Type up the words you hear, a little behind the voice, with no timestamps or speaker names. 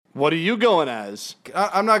What are you going as?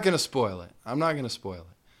 I'm not going to spoil it.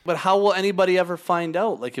 But how will anybody ever find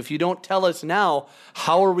out? Like, if you don't tell us now,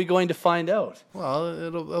 how are we going to find out? Well,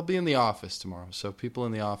 it'll be in the office tomorrow, so people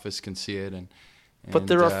in the office can see it. But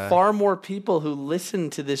there are far more people who listen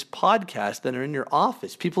to this podcast than are in your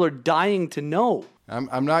office. People are dying to know.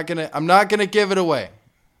 I'm not gonna give it away.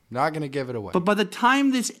 But by the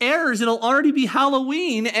time this airs, it'll already be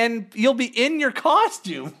Halloween, and you'll be in your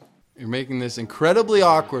costume. You're making this incredibly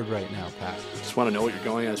awkward right now, Pat. Just want to know what you're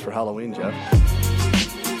going as for Halloween, Jeff.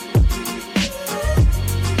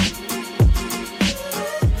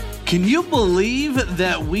 Can you believe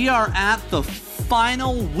that we are at the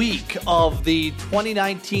final week of the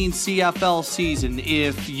 2019 CFL season?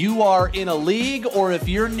 If you are in a league or if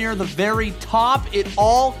you're near the very top, it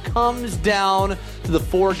all comes down to the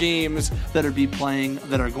 4 games that are going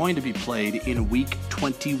to be played in week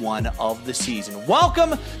 21 of the season.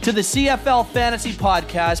 Welcome to the CFL Fantasy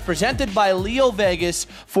Podcast, presented by Leo Vegas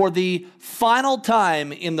for the final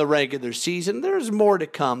time in the regular season. There's more to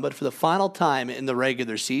come, but for the final time in the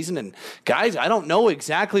regular season. And guys, I don't know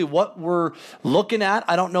exactly what we're looking at.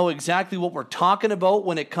 I don't know exactly what we're talking about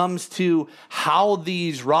when it comes to how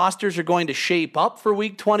these rosters are going to shape up for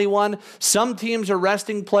week 21. Some teams are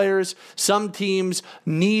resting players. Some teams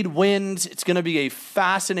need wins. It's going to be a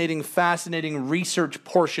fascinating research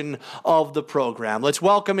portion of the program. Let's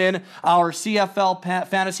welcome in our CFL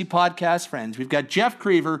Fantasy Podcast friends. We've got Jeff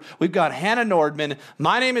Creever. We've got Hannah Nordman.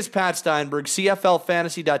 My name is Pat Steinberg.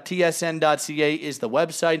 CFLfantasy.tsn.ca is the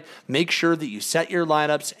website. Make sure that you set your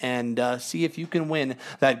lineups and see if you can win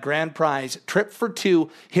that grand prize trip for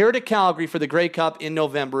 2 here to Calgary for the Grey Cup in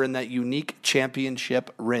November in that unique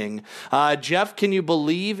championship ring. Jeff, can you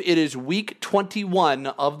believe it is week 21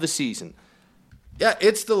 of the season? Yeah,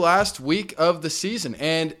 it's the last week of the season,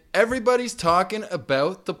 and everybody's talking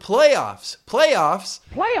about the playoffs. Playoffs?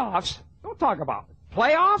 Don't talk about it.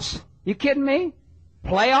 Playoffs? You kidding me?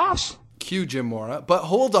 Playoffs? Cue Jim Mora. But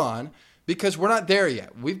hold on, because we're not there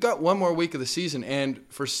yet. We've got one more week of the season, and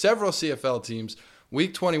for several CFL teams,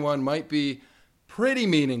 week 21 might be pretty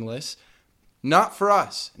meaningless. Not for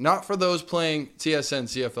us. Not for those playing TSN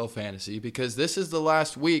CFL Fantasy, because this is the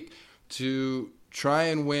last week to try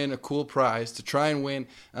and win a cool prize, to try and win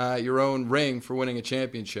your own ring for winning a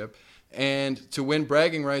championship, and to win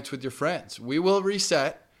bragging rights with your friends. We will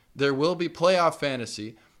reset. There will be playoff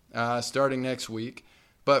fantasy starting next week.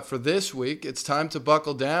 But for this week, it's time to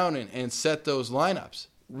buckle down and set those lineups.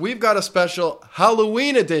 We've got a special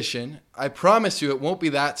Halloween edition. I promise you it won't be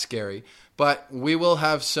that scary. But we will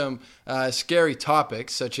have some scary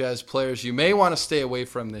topics, such as players you may want to stay away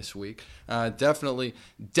from this week. Definitely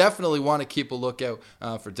want to keep a lookout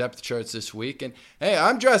for depth charts this week. And hey,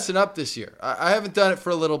 I'm dressing up this year. I haven't done it for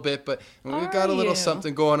a little bit, but we've got a little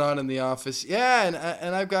something going on in the office. Yeah,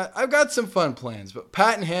 and I've got some fun plans. But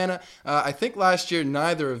Pat and Hannah, I think last year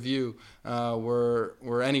neither of you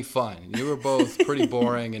were any fun. You were both pretty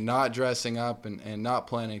boring and not dressing up and not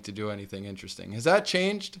planning to do anything interesting. Has that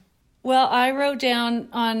changed? Well, I wrote down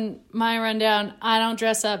on my rundown, I don't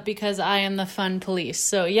dress up because I am the fun police.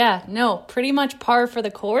 So yeah, no, pretty much par for the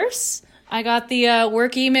course. I got the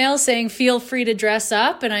work email saying feel free to dress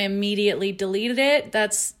up, and I immediately deleted it.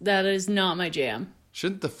 That is not my jam.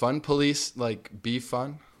 Shouldn't the fun police be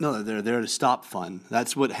fun? No, they're there to stop fun.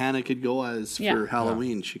 That's what Hannah could go as for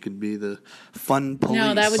Halloween. Yeah. She could be the fun police.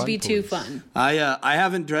 No, that would be too fun. I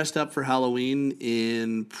haven't dressed up for Halloween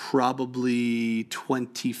in probably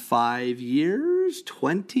 25 years,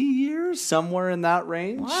 20 years, somewhere in that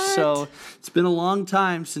range. What? So it's been a long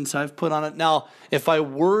time since I've put on it. Now, if I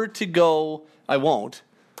were to go, I won't.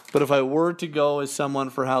 But if I were to go as someone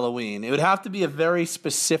for Halloween, it would have to be a very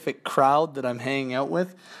specific crowd that I'm hanging out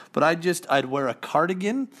with. But I'd wear a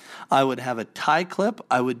cardigan. I would have a tie clip.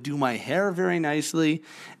 I would do my hair very nicely.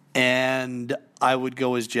 And I would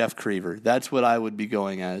go as Jeff Creever. That's what I would be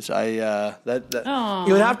going as. It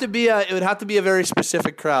would have to be a very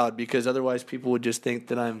specific crowd, because otherwise people would just think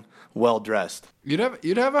that I'm well dressed. You'd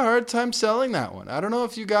have a hard time selling that one. I don't know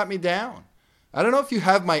if you got me down. I don't know if you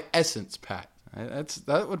have my essence, Pat.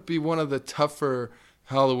 That would be one of the tougher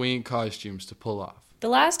Halloween costumes to pull off. The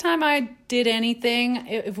last time I did anything,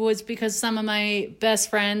 it was because some of my best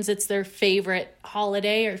friends, it's their favorite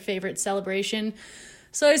holiday or favorite celebration.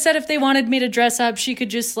 So I said if they wanted me to dress up, she could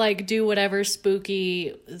just do whatever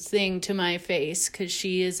spooky thing to my face, because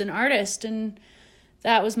she is an artist, and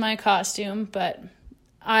that was my costume, but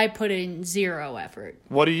I put in zero effort.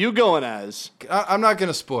 What are you going as? I'm not going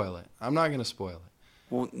to spoil it.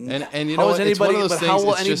 Well, and you know what? Anybody, it's one of those but things, how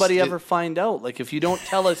will anybody ever find out? Like, if you don't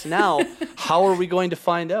tell us now, how are we going to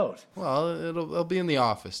find out? Well, it'll be in the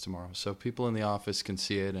office tomorrow, so people in the office can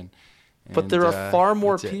see it. But there are far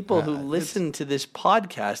more people who listen it's, to this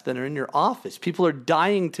podcast than are in your office. People are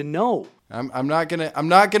dying to know. I'm not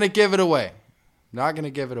gonna give it away. Not gonna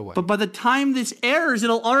give it away. But by the time this airs,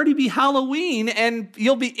 it'll already be Halloween, and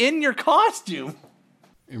you'll be in your costume.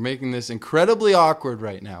 You're making this incredibly awkward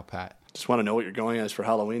right now, Pat. Just want to know what you're going as for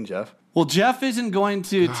Halloween, Jeff. Well, Jeff isn't going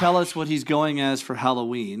to tell us what he's going as for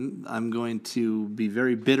Halloween. I'm going to be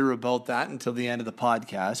very bitter about that until the end of the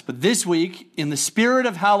podcast. But this week, in the spirit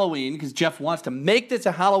of Halloween, because Jeff wants to make this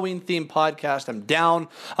a Halloween-themed podcast, I'm down.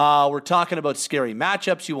 We're talking about scary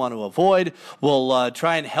matchups you want to avoid. We'll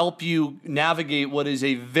try and help you navigate what is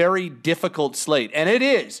a very difficult slate. And it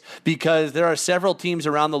is, because there are several teams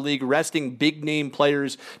around the league resting big-name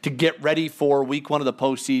players to get ready for week one of the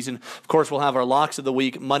postseason. Of course, we'll have our locks of the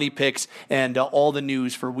week, money picks, and all the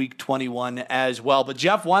news for week 21 as well. But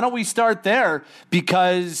Jeff, why don't we start there?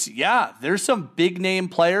 Because, yeah, there's some big name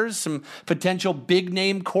players, some potential big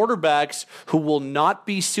name quarterbacks who will not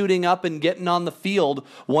be suiting up and getting on the field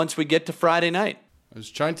once we get to Friday night. I was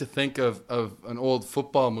trying to think of an old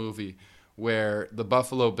football movie where the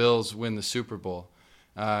Buffalo Bills win the Super Bowl.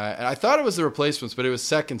 And I thought it was the Replacements, but it was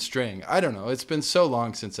Second String. I don't know. It's been so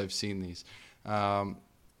long since I've seen these.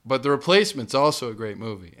 But The Replacement's also a great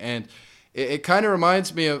movie. And it kind of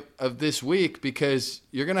reminds me of this week, because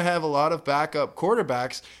you're going to have a lot of backup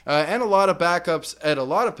quarterbacks and a lot of backups at a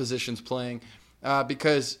lot of positions playing,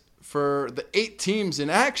 because for the 8 teams in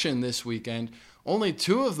action this weekend, only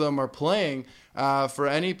 2 of them are playing for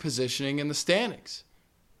any positioning in the standings.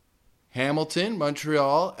 Hamilton,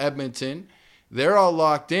 Montreal, Edmonton, they're all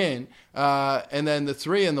locked in. And then the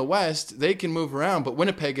 3 in the West, they can move around, but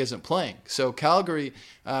Winnipeg isn't playing. So Calgary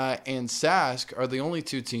and Sask are the only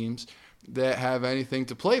 2 teams that have anything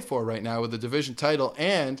to play for right now, with the division title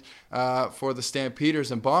and for the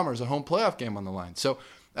Stampeders and Bombers, a home playoff game on the line. So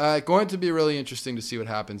going to be really interesting to see what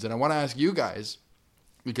happens. And I want to ask you guys,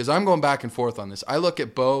 because I'm going back and forth on this. I look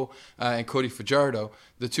at Bo and Cody Fajardo,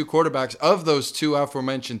 the 2 quarterbacks of those 2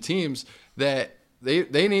 aforementioned teams, that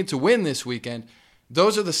they need to win this weekend.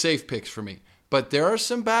 Those are the safe picks for me. But there are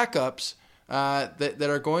some backups that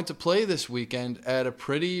are going to play this weekend at a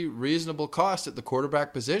pretty reasonable cost at the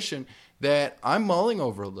quarterback position that I'm mulling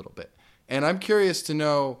over a little bit. And I'm curious to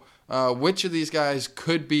know which of these guys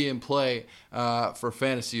could be in play for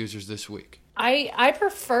fantasy users this week. I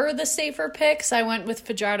prefer the safer picks. I went with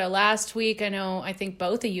Fajardo last week. I think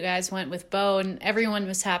both of you guys went with Bo, and everyone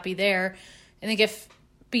was happy there. I think if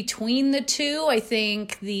between the 2, I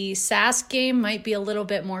think the Sask game might be a little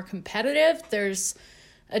bit more competitive. There's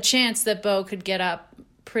a chance that Bo could get up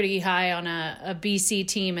pretty high on a BC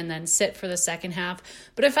team and then sit for the second half.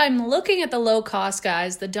 But if I'm looking at the low-cost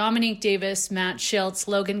guys, the Dominique Davis, Matt Shiltz,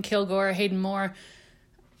 Logan Kilgore, Hayden Moore,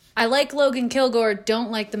 I like Logan Kilgore,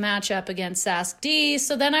 don't like the matchup against Sask D,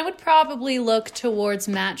 so then I would probably look towards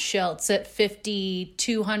Matt Shiltz at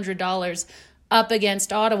 $5,200 up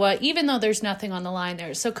against Ottawa, even though there's nothing on the line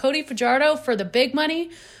there. So Cody Fajardo for the big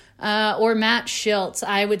money, or Matt Shiltz,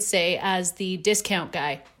 I would say, as the discount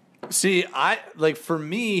guy. See, for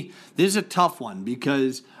me, this is a tough one,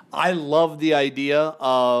 because I love the idea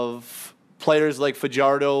of players like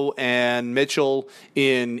Fajardo and Mitchell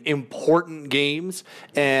in important games,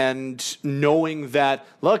 and knowing that,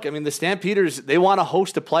 look, the Stampeders, they want to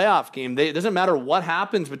host a playoff game. It doesn't matter what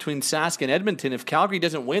happens between Sask and Edmonton. If Calgary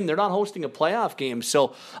doesn't win, they're not hosting a playoff game.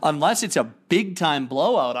 So unless it's a big-time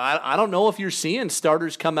blowout, I don't know if you're seeing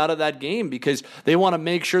starters come out of that game, because they want to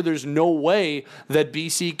make sure there's no way that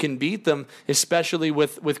BC can beat them, especially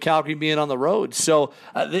with Calgary being on the road. So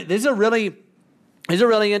this is a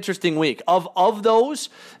really interesting week. Of those,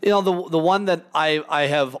 the one that I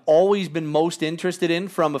have always been most interested in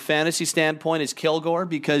from a fantasy standpoint is Kilgore,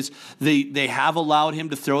 because they have allowed him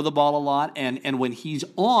to throw the ball a lot, and when he's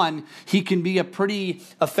on, he can be a pretty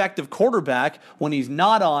effective quarterback. When he's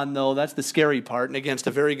not on, though, that's the scary part. And against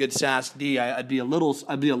a very good Sask D, I'd be a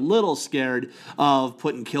little scared of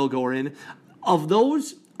putting Kilgore in. Of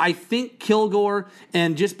those, I think Kilgore,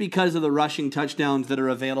 and just because of the rushing touchdowns that are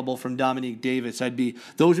available from Dominique Davis,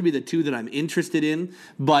 those would be the 2 that I'm interested in.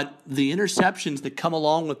 But the interceptions that come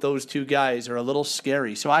along with those 2 guys are a little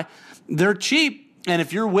scary. So they're cheap, and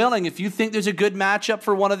if you're willing, if you think there's a good matchup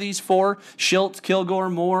for one of these 4, Shiltz, Kilgore,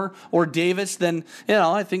 Moore, or Davis, then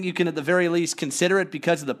I think you can at the very least consider it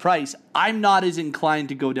because of the price. I'm not as inclined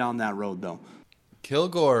to go down that road, though.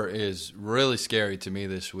 Kilgore is really scary to me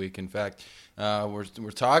this week. In fact,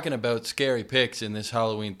 We're talking about scary picks in this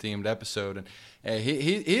Halloween-themed episode, and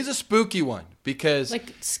he's a spooky one because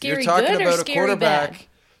like scary you're talking good about or a scary quarterback. bad?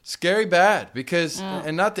 Scary bad because,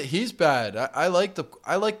 and not that he's bad. I like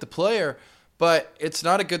the player, but it's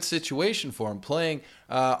not a good situation for him playing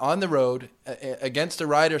on the road against a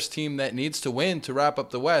Riders team that needs to win to wrap up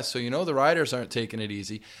the West. So the Riders aren't taking it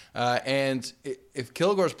easy, and if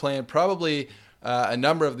Kilgore's playing, probably a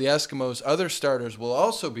number of the Eskimos' other starters will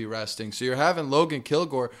also be resting. So you're having Logan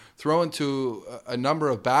Kilgore throwing to a number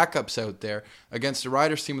of backups out there against a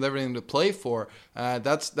Riders team with everything to play for. That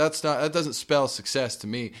doesn't spell success to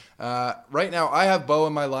me. Right now, I have Bo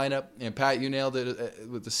in my lineup, and Pat, you nailed it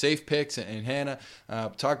with the safe picks, and Hannah.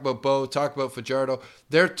 Talk about Bo, talk about Fajardo.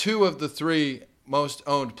 They're two of the three most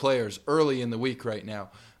owned players early in the week right now.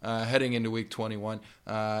 Heading into week 21,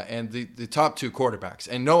 and the top two quarterbacks,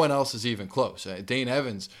 and no one else is even close. Dane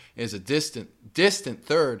Evans is a distant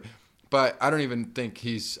third, but I don't even think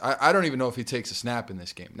I don't even know if he takes a snap in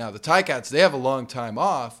this game. Now the Ticats, they have a long time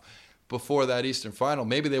off before that Eastern Final.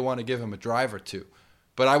 Maybe they want to give him a drive or two,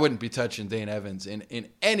 but I wouldn't be touching Dane Evans in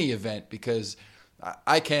any event because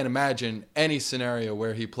I can't imagine any scenario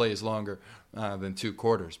where he plays longer than 2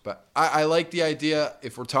 quarters. But I like the idea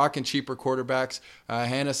if we're talking cheaper quarterbacks.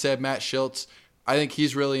 Hannah said Matt Schultz. I think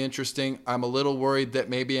he's really interesting. I'm a little worried that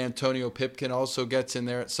maybe Antonio Pipkin also gets in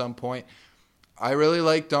there at some point. I really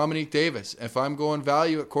like Dominique Davis. If I'm going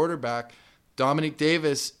value at quarterback, Dominique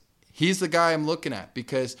Davis, he's the guy I'm looking at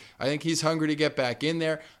because I think he's hungry to get back in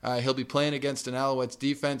there. He'll be playing against an Alouettes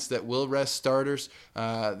defense that will rest starters.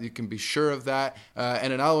 You can be sure of that.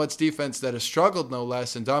 And an Alouettes defense that has struggled no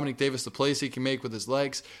less. And Dominique Davis, the plays he can make with his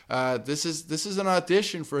legs. This is an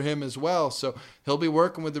audition for him as well. So he'll be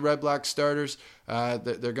working with the Red Black starters.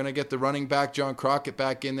 They're going to get the running back, John Crockett,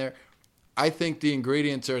 back in there. I think the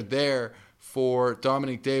ingredients are there for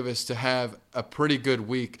Dominique Davis to have a pretty good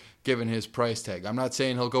week given his price tag. I'm not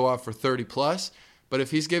saying he'll go off for 30 plus, but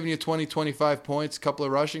if he's giving you 20, 25 points, a couple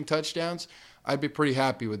of rushing touchdowns, I'd be pretty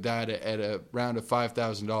happy with that at around a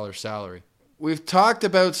 $5,000 salary. We've talked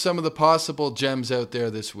about some of the possible gems out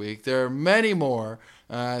there this week. There are many more,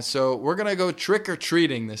 so we're going to go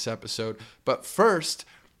trick-or-treating this episode. But first,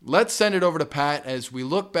 let's send it over to Pat as we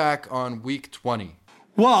look back on week 20.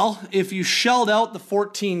 Well, if you shelled out the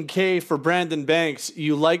 $14K for Brandon Banks,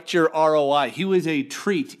 you liked your ROI. He was a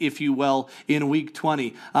treat, if you will, in week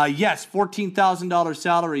 20. Yes, $14,000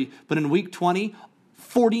 salary, but in week 20,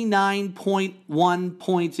 49.1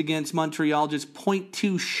 points against Montreal, just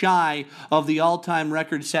 0.2 shy of the all-time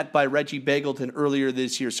record set by Reggie Begelton earlier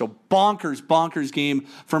this year. So bonkers game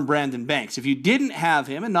from Brandon Banks. If you didn't have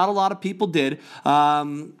him, and not a lot of people did,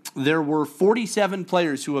 there were 47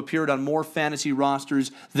 players who appeared on more fantasy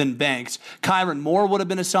rosters than Banks. Kyron Moore would have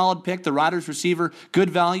been a solid pick. The Riders receiver, good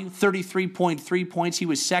value, 33.3 points. He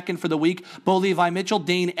was second for the week. Bo Levi Mitchell,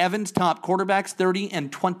 Dane Evans, top quarterbacks, 30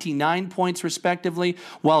 and 29 points respectively,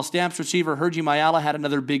 while Stamps receiver Hergy Mayala had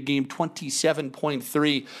another big game,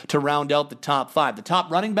 27.3 to round out the top 5. The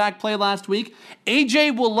top running back play last week,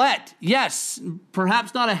 AJ Ouellette. Yes,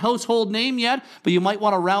 perhaps not a household name yet, but you might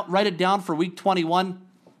want to write it down for week 21.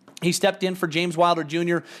 He stepped in for James Wilder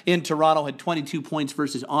Jr. in Toronto, had 22 points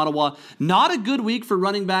versus Ottawa. Not a good week for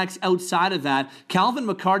running backs outside of that. Calvin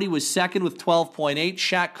McCarty was second with 12.8.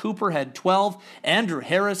 Shaq Cooper had 12. Andrew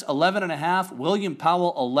Harris, 11.5. William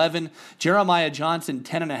Powell, 11. Jeremiah Johnson,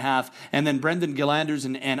 10.5. And then Brendan Gillanders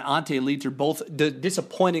and Ante Leiter, both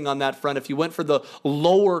disappointing on that front. If you went for the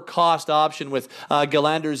lower cost option with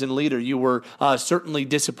Gillanders and Leiter, you were certainly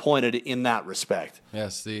disappointed in that respect.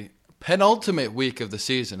 Yes, the penultimate week of the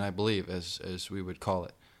season, I believe, as we would call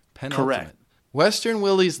it. Penultimate. Correct. Western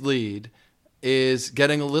Willie's lead is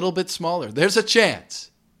getting a little bit smaller. There's a chance.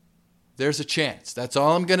 That's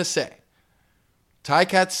all I'm going to say.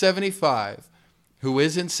 Tycat 75, who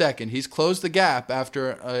is in second, he's closed the gap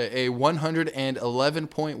after a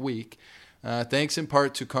 111-point week, thanks in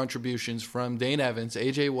part to contributions from Dane Evans,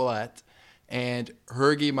 AJ Ouellette, and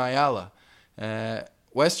Hergy Mayala.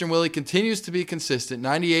 Western Willie continues to be consistent,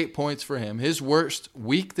 98 points for him. His worst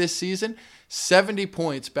week this season, 70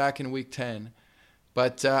 points back in week 10.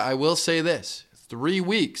 But I will say this, 3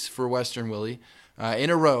 weeks for Western Willie in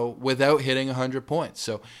a row without hitting 100 points.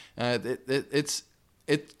 So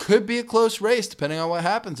it could be a close race depending on what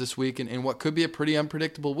happens this week and what could be a pretty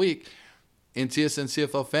unpredictable week in TSN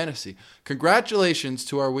CFL Fantasy. Congratulations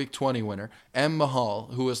to our Week 20 winner, M. Mahal,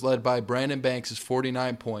 who was led by Brandon Banks'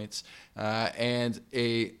 49 points, and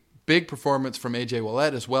a big performance from A.J.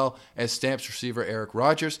 Ouellette, as well as Stamps receiver Eric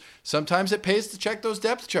Rogers. Sometimes it pays to check those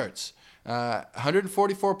depth charts.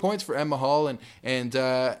 144 points for M. Mahal, and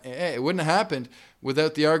it wouldn't have happened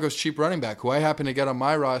without the Argos cheap running back, who I happen to get on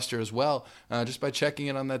my roster as well, just by checking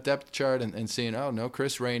in on that depth chart and seeing, oh, no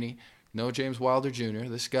Chris Rainey, no James Wilder Jr.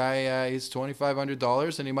 This guy, he's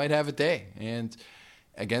 $2,500 and he might have a day. And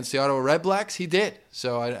against the Ottawa Red Blacks, he did.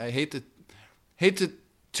 So I hate to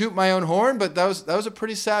toot my own horn, but that was a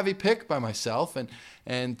pretty savvy pick by myself.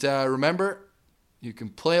 And remember, you can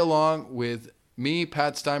play along with me,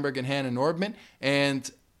 Pat Steinberg, and Hannah Nordman,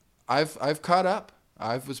 and I've caught up.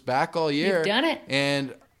 I was back all year. You've done it.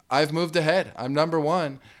 And I've moved ahead. I'm number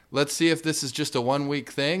one. Let's see if this is just a 1 week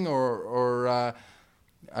thing or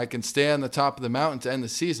I can stay on the top of the mountain to end the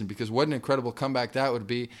season, because what an incredible comeback that would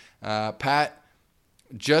be. Pat,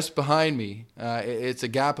 just behind me, it's a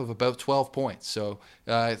gap of about 12 points. So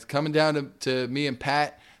it's coming down to me and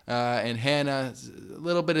Pat and Hannah, a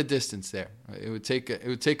little bit of distance there. It would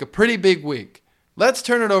take a pretty big week. Let's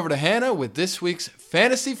turn it over to Hannah with this week's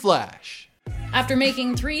Fantasy Flash. After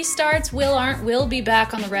making 3 starts, Will Arndt will be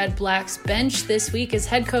back on the Red Blacks bench this week as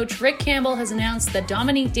head coach Rick Campbell has announced that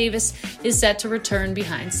Dominique Davis is set to return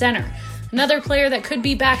behind center. Another player that could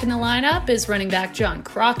be back in the lineup is running back John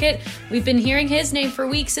Crockett. We've been hearing his name for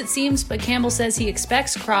weeks, it seems, but Campbell says he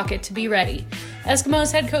expects Crockett to be ready.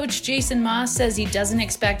 Eskimos head coach Jason Moss says he doesn't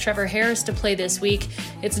expect Trevor Harris to play this week.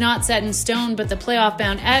 It's not set in stone, but the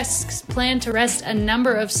playoff-bound Esks plan to rest a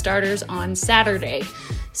number of starters on Saturday.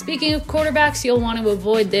 Speaking of quarterbacks you'll want to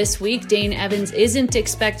avoid this week, Dane Evans isn't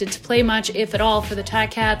expected to play much, if at all, for the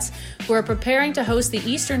Ticats, who are preparing to host the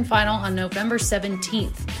Eastern Final on November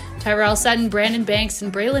 17th. Tyrell Sutton, Brandon Banks,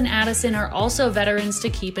 and Braylon Addison are also veterans to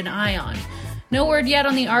keep an eye on. No word yet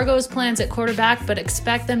on the Argos' plans at quarterback, but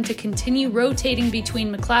expect them to continue rotating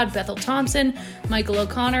between McLeod Bethel-Thompson, Michael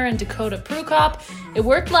O'Connor, and Dakota Prukop. It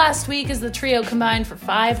worked last week as the trio combined for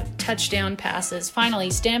 5 touchdown passes.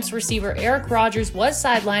 Finally, Stamps receiver Eric Rogers was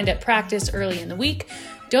sidelined at practice early in the week.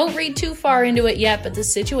 Don't read too far into it yet, but the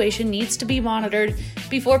situation needs to be monitored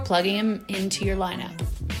before plugging him into your lineup.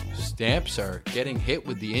 Stamps are getting hit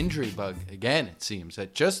with the injury bug again, it seems,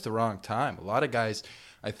 at just the wrong time. A lot of guys,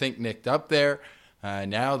 I think, nicked up there.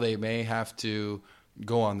 Now they may have to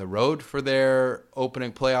go on the road for their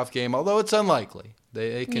opening playoff game, although it's unlikely.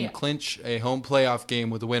 They can clinch a home playoff game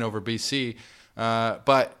with a win over BC.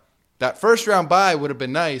 But that first round bye would have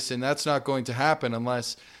been nice, and that's not going to happen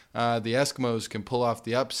unless the Eskimos can pull off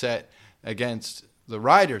the upset against the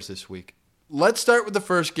Riders this week. Let's start with the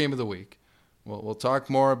first game of the week. We'll talk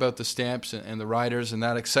more about the Stamps and the Riders and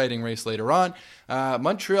that exciting race later on.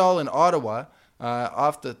 Montreal and Ottawa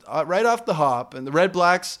right off the hop, and the Red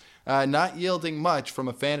Blacks not yielding much from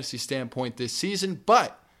a fantasy standpoint this season,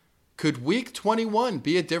 but could Week 21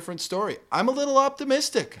 be a different story? I'm a little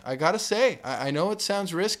optimistic, I gotta say. I know it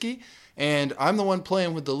sounds risky, and I'm the one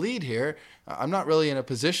playing with the lead here. I'm not really in a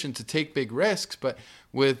position to take big risks, but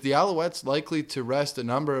with the Alouettes likely to rest a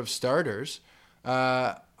number of starters,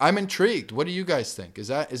 I'm intrigued. What do you guys think? Is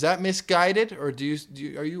that misguided, or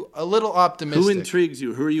are you a little optimistic? Who intrigues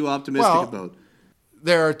you? Who are you optimistic about?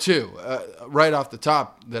 There are 2 right off the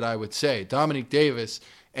top that I would say: Dominique Davis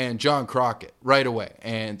and John Crockett right away.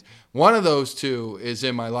 And one of those 2 is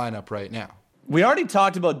in my lineup right now. We already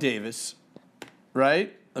talked about Davis,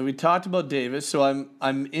 right? We talked about Davis, so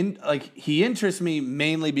I'm in. Like, he interests me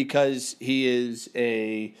mainly because he is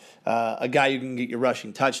a guy you can get your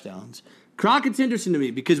rushing touchdowns. Crockett's interesting to me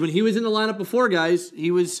because when he was in the lineup before, guys, he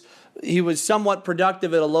was somewhat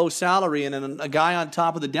productive at a low salary, and a guy on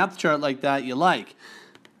top of the depth chart like that you like.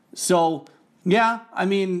 So yeah, I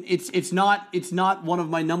mean it's not one of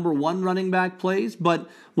my number 1 running back plays, but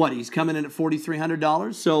he's coming in at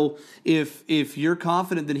 $4,300. So if you're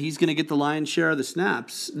confident that he's going to get the lion's share of the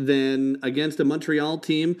snaps, then against a Montreal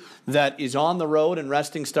team that is on the road and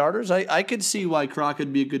resting starters, I could see why Crockett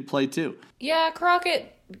would be a good play too. Yeah,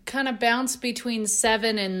 Crockett kind of bounced between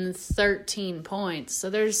 7 and 13 points. So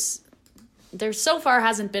there so far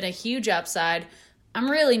hasn't been a huge upside. I'm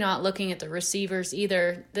really not looking at the receivers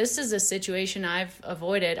either. This is a situation I've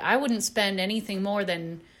avoided. I wouldn't spend anything more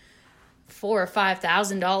than $4,000 or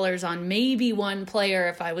 $5,000 on maybe one player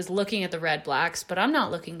if I was looking at the Red Blacks, but I'm not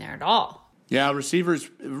looking there at all. Yeah, receivers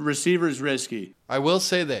risky. I will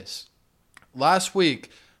say this. Last week,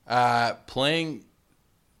 playing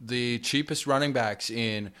the cheapest running backs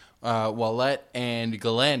in Wallet and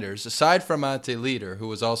Galanders, aside from Ante Leader, who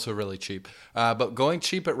was also really cheap, but going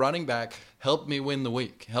cheap at running back helped me win the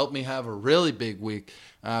week, helped me have a really big week,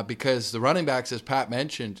 because the running backs, as Pat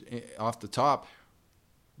mentioned off the top,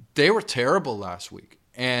 they were terrible last week.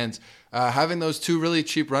 And having those 2 really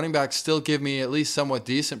cheap running backs still give me at least somewhat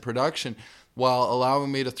decent production while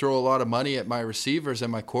allowing me to throw a lot of money at my receivers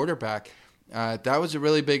and my quarterback. That was a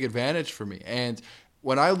really big advantage for me. And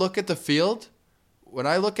when I look at the field, when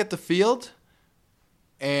I look at the field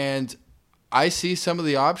and I see some of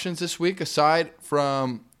the options this week aside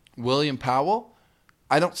from William Powell,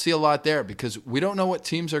 I don't see a lot there because we don't know what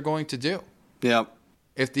teams are going to do. Yeah.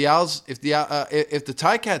 If the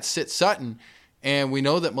Ticats sit Sutton and we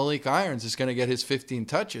know that Malik Irons is going to get his 15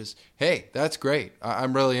 touches, hey, that's great.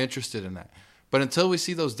 I'm really interested in that. But until we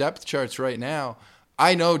see those depth charts right now,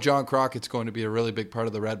 I know John Crockett's going to be a really big part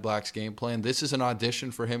of the Red Blacks game plan. This is an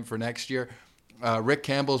audition for him for next year. Rick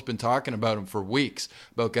Campbell's been talking about him for weeks,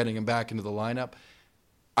 about getting him back into the lineup.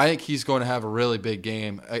 I think he's going to have a really big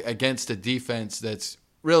game against a defense that's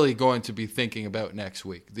really going to be thinking about next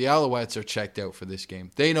week. The Alouettes are checked out for this game.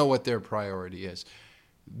 They know what their priority is.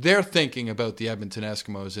 They're thinking about the Edmonton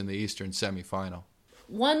Eskimos in the Eastern semifinal.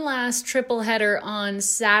 One last triple header on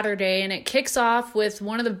Saturday, and it kicks off with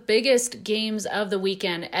one of the biggest games of the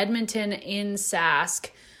weekend, Edmonton in Sask.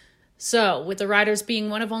 So, with the Riders being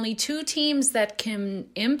one of only 2 teams that can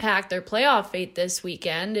impact their playoff fate this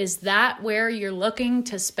weekend, is that where you're looking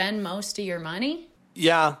to spend most of your money?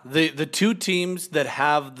 Yeah, the 2 teams that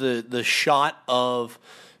have the shot of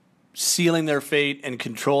sealing their fate and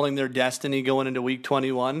controlling their destiny going into week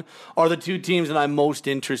 21 are the 2 teams that I'm most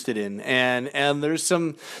interested in. And there's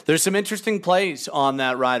some interesting plays on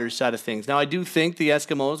that Riders side of things. Now, I do think the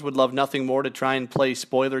Eskimos would love nothing more to try and play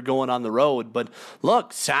spoiler going on the road. But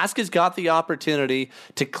look, Sask has got the opportunity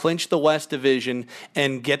to clinch the West Division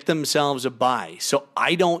and get themselves a bye. So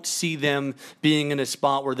I don't see them being in a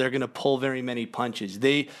spot where they're going to pull very many punches.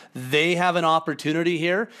 They have an opportunity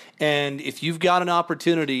here. And if you've got an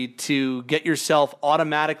opportunity to get yourself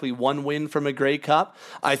automatically 1 win from a Grey Cup,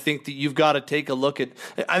 I think that you've got to take a look at,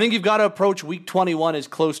 I think you've got to approach week 21 as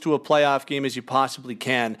close to a playoff game as you possibly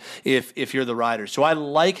can if you're the Riders. So I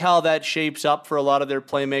like how that shapes up for a lot of their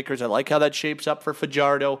playmakers. I like how that shapes up for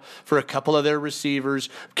Fajardo, for a couple of their receivers.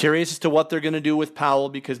 I'm curious as to what they're going to do with Powell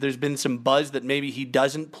because there's been some buzz that maybe he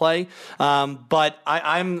doesn't play. But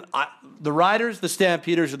the Riders, the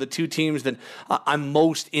Stampeders are the 2 teams that I'm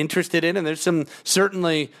most interested in, and there's some,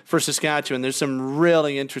 certainly for Saskatchewan, there's some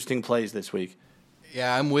really interesting plays this week.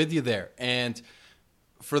 Yeah, I'm with you there. And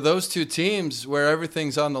for those 2 teams where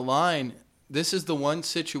everything's on the line, this is the one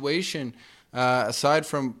situation, aside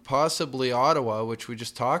from possibly Ottawa, which we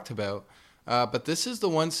just talked about, but this is the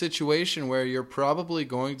one situation where you're probably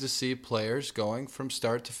going to see players going from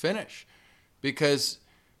start to finish because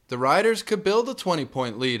the Riders could build a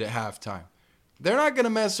 20-point lead at halftime. They're not going to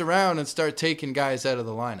mess around and start taking guys out of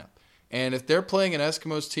the lineup. And if they're playing an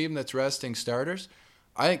Eskimos team that's resting starters,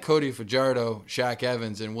 I think Cody Fajardo, Shaq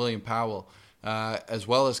Evans, and William Powell, as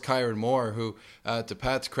well as Kyron Moore, who, to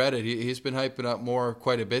Pat's credit, he's been hyping up Moore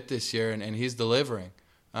quite a bit this year, and he's delivering.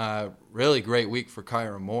 Really great week for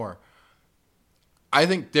Kyron Moore. I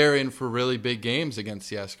think they're in for really big games against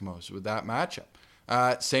the Eskimos with that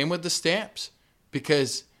matchup. Same with the Stamps,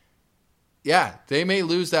 because, yeah, they may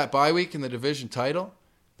lose that bye week in the division title.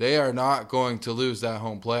 They are not going to lose that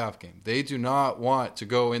home playoff game. They do not want to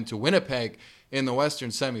go into Winnipeg in the Western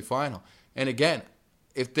semifinal. And again,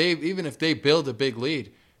 even if they build a big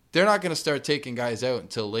lead, they're not going to start taking guys out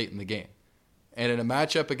until late in the game. And in a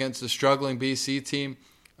matchup against a struggling BC team,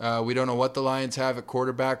 we don't know what the Lions have at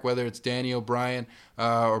quarterback, whether it's Danny O'Brien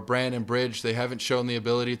or Brandon Bridge. They haven't shown the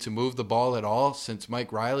ability to move the ball at all since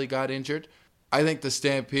Mike Riley got injured. I think the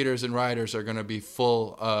Stampeders and Riders are going to be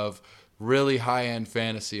full of really high-end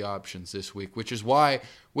fantasy options this week, and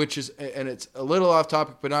it's a little off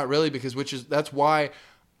topic, but not really, that's why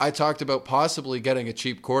I talked about possibly getting a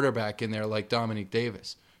cheap quarterback in there like Dominique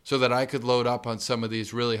Davis, so that I could load up on some of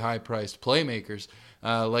these really high-priced playmakers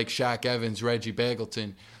like Shaq Evans, Reggie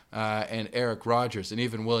Bagleton, and Eric Rogers, and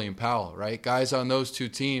even William Powell, right? Guys on those 2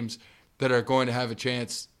 teams that are going to have a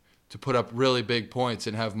chance to put up really big points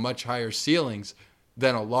and have much higher ceilings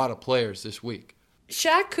than a lot of players this week.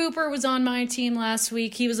 Shaq Cooper was on my team last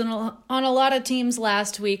week. He was on a lot of teams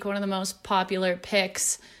last week, one of the most popular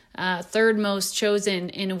picks, 3rd most chosen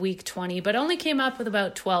in week 20, but only came up with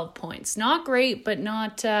about 12 points. Not great, but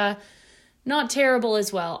not terrible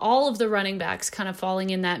as well. All of the running backs kind of falling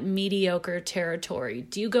in that mediocre territory.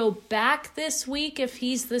 Do you go back this week if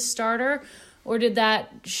he's the starter, or did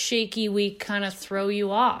that shaky week kind of throw you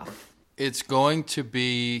off? It's going to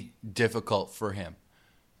be difficult for him,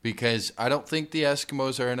 because I don't think the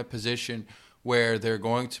Eskimos are in a position where they're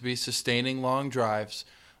going to be sustaining long drives.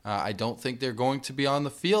 I don't think they're going to be on the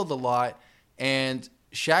field a lot. And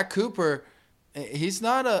Shaq Cooper, he's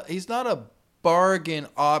not a bargain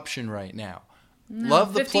option right now. No,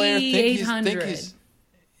 Love the player. I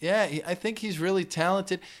think he's really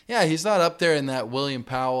talented. Yeah, he's not up there in that William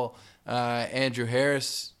Powell, Andrew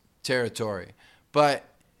Harris territory. But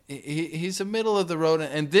he's a middle of the road.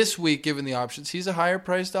 And this week, given the options, he's a higher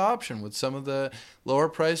priced option with some of the lower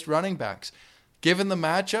priced running backs. Given the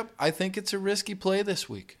matchup, I think it's a risky play this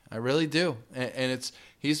week. I really do. And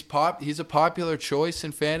he's a popular choice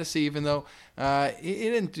in fantasy, even though he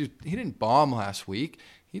didn't bomb last week.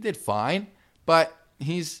 He did fine, but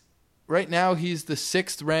right now he's the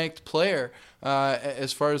 6th ranked player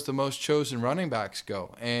as far as the most chosen running backs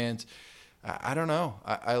go. And I don't know.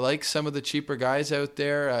 I like some of the cheaper guys out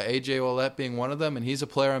there, A.J. Ouellette being one of them, and he's a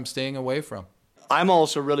player I'm staying away from. I'm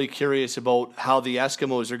also really curious about how the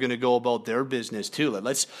Eskimos are going to go about their business too.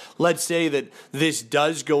 Let's say that this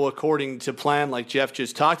does go according to plan, like Jeff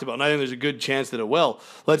just talked about, and I think there's a good chance that it will.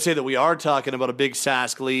 Let's say that we are talking about a big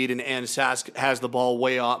Sask lead, and Sask has the ball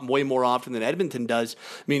way more often than Edmonton does.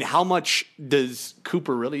 I mean, how much does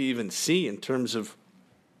Cooper really even see in terms of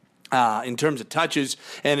touches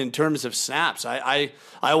and in terms of snaps?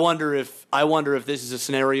 I wonder if this is a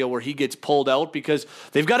scenario where he gets pulled out, because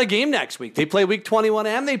they've got a game next week. They play week 21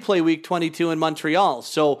 and they play week 22 in Montreal.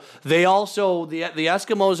 So they also, the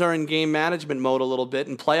Eskimos are in game management mode a little bit,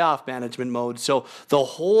 and playoff management mode. So the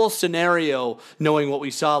whole scenario, knowing what we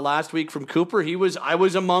saw last week from Cooper, I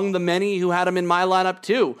was among the many who had him in my lineup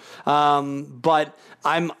too. But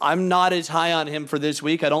I'm not as high on him for this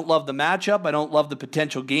week. I don't love the matchup. I don't love the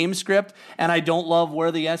potential game script, and I don't love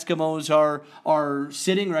where the Eskimos are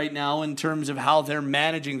sitting right now in terms of how they're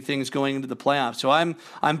managing things going into the playoffs. So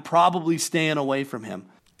I'm probably staying away from him.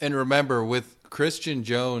 And remember, with Christian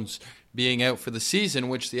Jones being out for the season,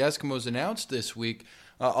 which the Eskimos announced this week,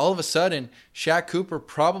 all of a sudden, Shaq Cooper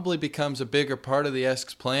probably becomes a bigger part of the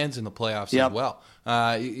Esks' plans in the playoffs as well.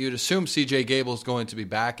 You'd assume C.J. Gable is going to be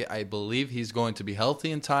back. I believe he's going to be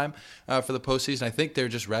healthy in time for the postseason. I think they're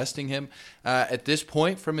just resting him at this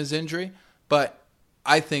point from his injury. But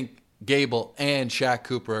I think Gable and Shaq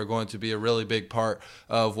Cooper are going to be a really big part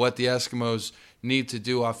of what the Eskimos need to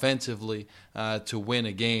do offensively to win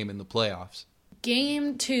a game in the playoffs.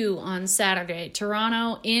 Game 2 on Saturday,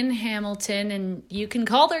 Toronto in Hamilton, and you can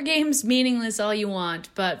call their games meaningless all you want,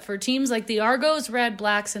 but for teams like the Argos, Red,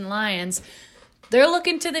 Blacks, and Lions, they're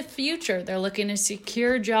looking to the future. They're looking to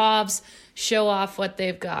secure jobs, show off what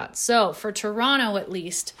they've got. So for Toronto at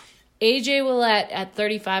least, A.J. Ouellette at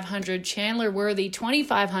 $3,500, Chandler Worthy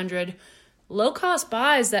 $2,500, low-cost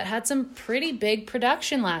buys that had some pretty big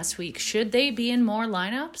production last week. Should they be in more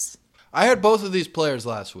lineups? I had both of these players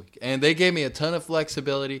last week, and they gave me a ton of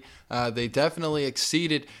flexibility. They definitely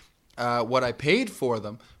exceeded what I paid for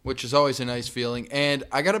them, which is always a nice feeling. And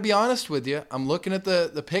I got to be honest with you, I'm looking at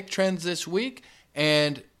the pick trends this week,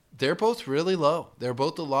 and they're both really low. They're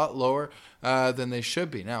both a lot lower than they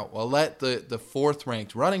should be. Now, Ouellette, the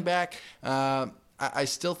 4th-ranked running back, I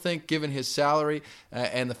still think, given his salary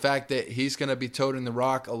and the fact that he's going to be toting the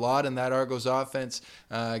rock a lot in that Argos offense,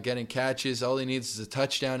 getting catches, all he needs is a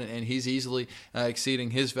touchdown, and he's easily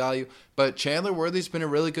exceeding his value. But Chandler Worthy's been a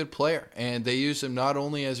really good player, and they use him not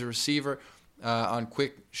only as a receiver on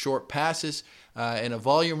quick, short passes in a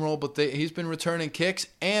volume role, but he's been returning kicks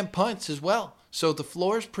and punts as well. So the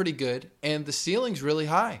floor is pretty good, and the ceiling's really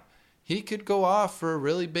high. He could go off for a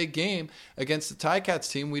really big game against the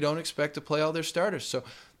Ticats team. We don't expect to play all their starters. So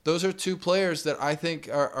those are two players that I think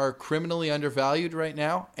are criminally undervalued right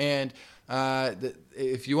now. And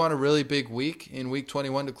if you want a really big week in week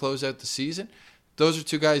 21 to close out the season, those are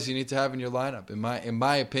two guys you need to have in your lineup, in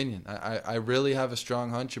my opinion. I really have a strong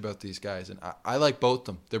hunch about these guys, and I like both of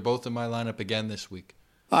them. They're both in my lineup again this week.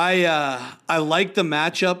 I like the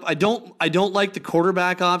matchup. I don't like the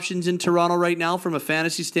quarterback options in Toronto right now from a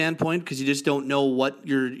fantasy standpoint, because you just don't know what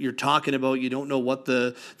you're talking about. You don't know what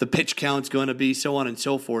the pitch count's going to be, so on and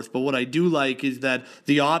so forth. But what I do like is that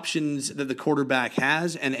the options that the quarterback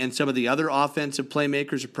has and some of the other offensive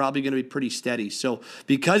playmakers are probably going to be pretty steady. So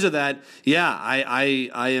because of that, yeah,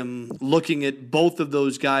 I am looking at both of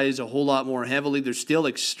those guys a whole lot more heavily. They're still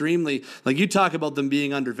extremely, like you talk about them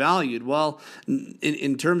being undervalued. Well,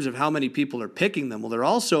 in terms of how many people are picking them, well, they're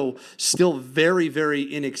also still very, very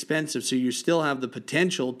inexpensive. So you still have the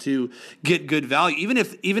potential to get good value, even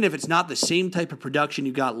if it's not the same type of production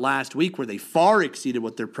you got last week, where they far exceeded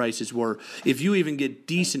what their prices were. If you even get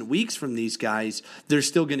decent weeks from these guys, they're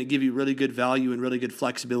still going to give you really good value and really good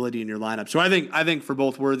flexibility in your lineup. So I think for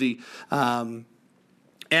both Worthy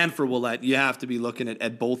and for Ouellette, you have to be looking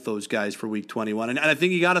at both those guys for week 21. And I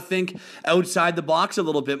think you got to think outside the box a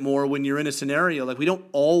little bit more when you're in a scenario. Like, we don't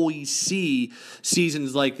always see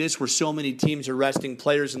seasons like this where so many teams are resting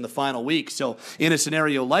players in the final week. So in a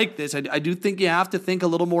scenario like this, I do think you have to think a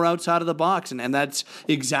little more outside of the box, and that's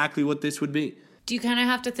exactly what this would be. Do you kind of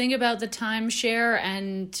have to think about the timeshare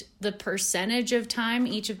and the percentage of time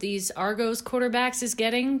each of these Argos quarterbacks is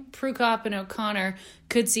getting? Prukop and O'Connor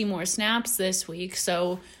could see more snaps this week,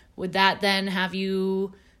 so would that then have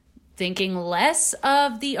you thinking less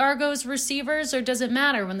of the Argos receivers, or does it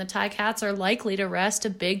matter when the Ticats are likely to rest a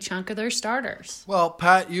big chunk of their starters? Well,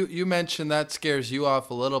 Pat, you mentioned that scares you off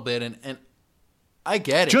a little bit, and I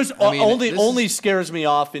get it. Just only scares me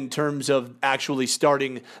off in terms of actually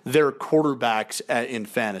starting their quarterbacks in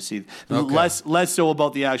fantasy. Okay. Less so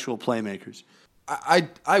about the actual playmakers.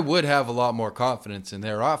 I would have a lot more confidence in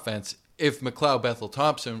their offense if McLeod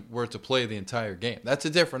Bethel-Thompson were to play the entire game. That's a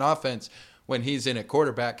different offense when he's in at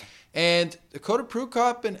quarterback. And Dakota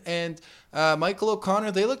Prukop and Michael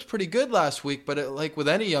O'Connor, they looked pretty good last week, but like with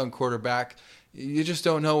any young quarterback, you just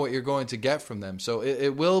don't know what you're going to get from them. So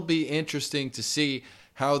it will be interesting to see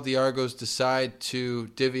how the Argos decide to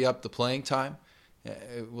divvy up the playing time.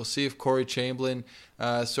 We'll see if Corey Chamberlain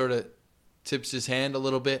sort of tips his hand a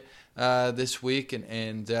little bit this week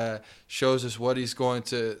and shows us what he's going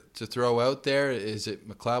to throw out there. Is it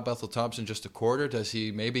McLeod Bethel-Thompson just a quarter? Does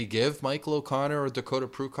he maybe give Michael O'Connor or Dakota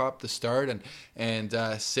Prukop the start and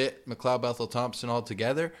sit McLeod Bethel-Thompson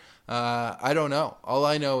altogether? I don't know. All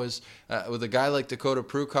I know is with a guy like Dakota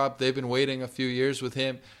Prukop, they've been waiting a few years with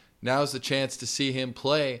him. Now's the chance to see him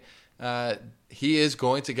play. He is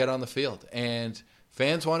going to get on the field. And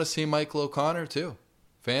fans want to see Michael O'Connor too.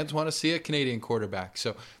 Fans want to see a Canadian quarterback.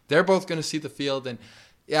 So they're both going to see the field. And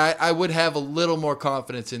yeah, I would have a little more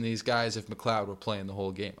confidence in these guys if McLeod were playing the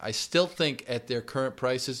whole game. I still think at their current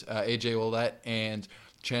prices, A.J. Ouellette and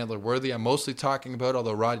Chandler Worthy, I'm mostly talking about,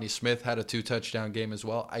 although Rodney Smith had a 2-touchdown game as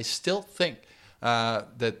well. I still think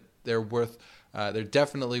that they're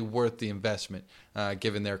definitely worth the investment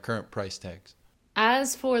given their current price tags.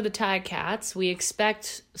 As for the Ticats, we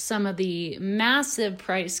expect some of the massive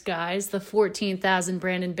price guys, the $14,000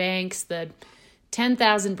 Brandon Banks, the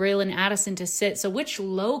 $10,000 Braylon Addison to sit. So which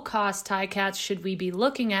low-cost Ticats should we be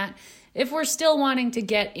looking at if we're still wanting to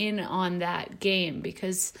get in on that game?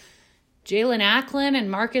 Because Jalen Acklin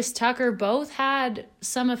and Marcus Tucker both had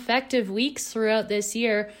some effective weeks throughout this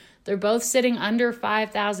year. They're both sitting under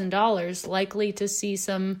 $5,000, likely to see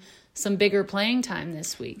some bigger playing time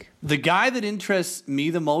this week. The guy that interests me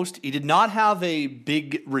the most, he did not have a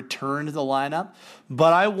big return to the lineup,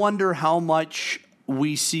 but I wonder how much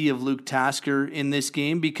we see of Luke Tasker in this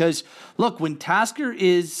game, because look, when Tasker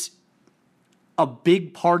is a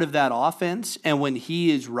big part of that offense and when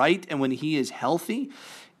he is right and when he is healthy,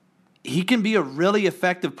 he can be a really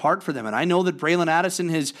effective part for them. And I know that Braylon Addison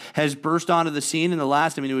has burst onto the scene in the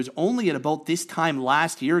last, it was only at about this time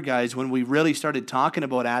last year, guys, when we really started talking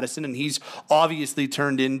about Addison, and he's obviously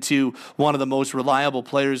turned into one of the most reliable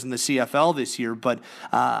players in the CFL this year. But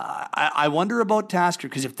I wonder about Tasker,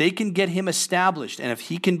 because if they can get him established and if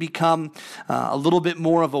he can become a little bit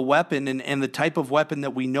more of a weapon and the type of weapon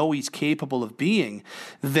that we know he's capable of being,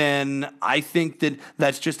 then I think that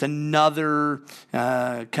that's just another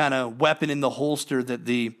kind of weapon in the holster that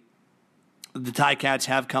the Ticats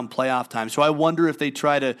have come playoff time. So I wonder if they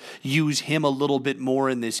try to use him a little bit more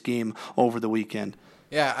in this game over the weekend.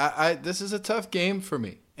 Yeah, this is a tough game for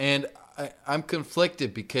me. And I'm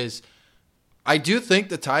conflicted because I do think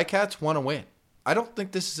the Ticats want to win. I don't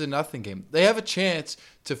think this is a nothing game. They have a chance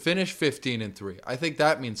to finish 15-3. I think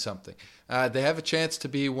that means something. They have a chance to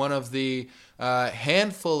be one of the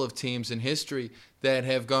handful of teams in history that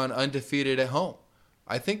have gone undefeated at home.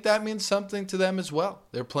 I think that means something to them as well.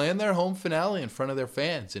 They're playing their home finale in front of their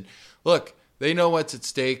fans. And look, they know what's at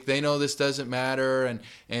stake. They know this doesn't matter.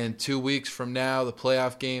 And 2 weeks from now, the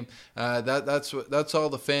playoff game, that's all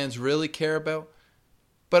the fans really care about.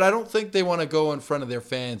 But I don't think they want to go in front of their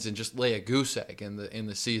fans and just lay a goose egg in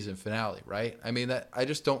the season finale, right? I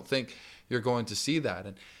just don't think you're going to see that.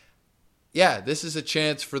 And yeah, this is a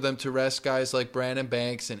chance for them to rest guys like Brandon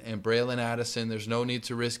Banks and Braylon Addison. There's no need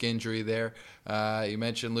to risk injury there. You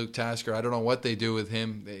mentioned Luke Tasker. I don't know what they do with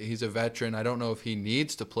him. He's a veteran. I don't know if he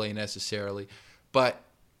needs to play necessarily. But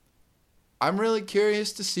I'm really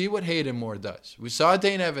curious to see what Hayden Moore does. We saw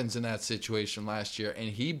Dane Evans in that situation last year, and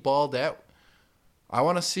he balled out. I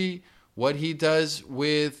want to see what he does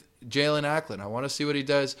with Jalen Acklin. I want to see what he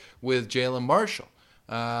does with Jalen Marshall.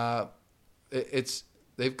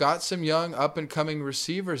 They've got some young up-and-coming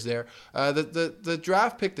receivers there. The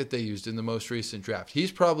draft pick that they used in the most recent draft,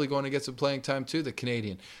 he's probably going to get some playing time too, the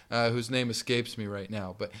Canadian, whose name escapes me right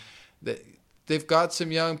now. But they've got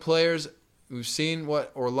some young players. We've seen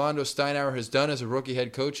what Orlando Steinauer has done as a rookie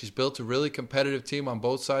head coach. He's built a really competitive team on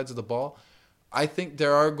both sides of the ball. I think we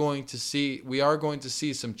are going to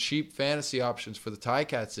see some cheap fantasy options for the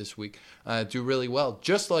Ticats this week do really well,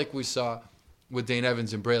 just like we saw with Dane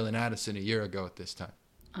Evans and Braylon Addison a year ago at this time.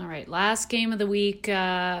 All right, last game of the week,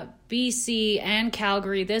 BC and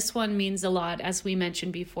Calgary. This one means a lot, as we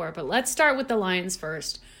mentioned before. But let's start with the Lions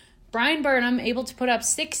first. Brian Burnham able to put up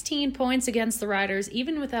 16 points against the Riders,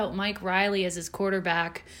 even without Mike Riley as his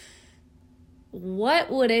quarterback. What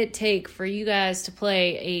would it take for you guys to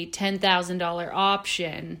play a $10,000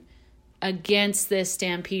 option against this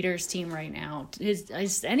Stampeders team right now?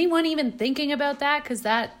 Is anyone even thinking about that? Because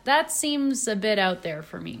that seems a bit out there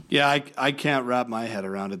for me. Yeah, I can't wrap my head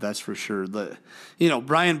around it, that's for sure.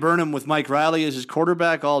 Brian Burnham with Mike Riley as his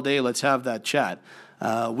quarterback all day, let's have that chat.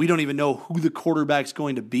 We don't even know who the quarterback's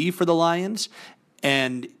going to be for the Lions,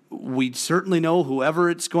 and we certainly know whoever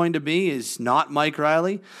it's going to be is not Mike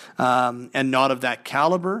Riley, and not of that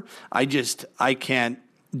caliber. I can't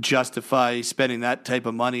justify spending that type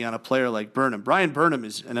of money on a player like Burnham. Brian Burnham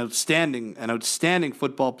is an outstanding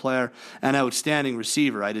football player, an outstanding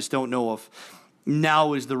receiver. I just don't know if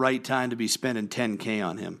now is the right time to be spending $10K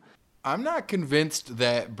on him. I'm not convinced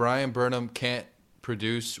that Brian Burnham can't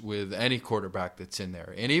produce with any quarterback that's in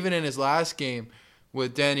there. And even in his last game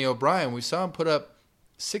with Danny O'Brien, we saw him put up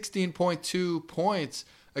 16.2 points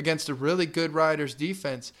against a really good Riders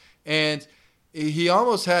defense. And he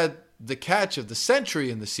almost had the catch of the century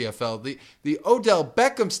in the CFL, the Odell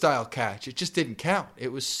Beckham style catch. It just didn't count.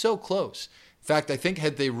 It was so close. In fact, I think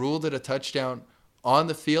had they ruled it a touchdown on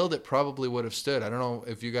the field, it probably would have stood. I don't know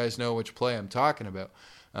if you guys know which play I'm talking about.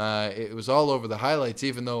 It was all over the highlights,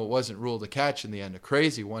 even though it wasn't ruled a catch in the end. A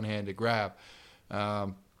crazy one-handed grab.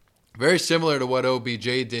 Very similar to what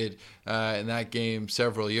OBJ did in that game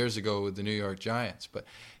several years ago with the New York Giants. But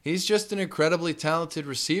he's just an incredibly talented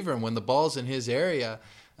receiver, and when the ball's in his area,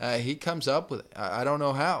 he comes up with it. I don't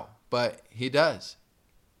know how, but he does.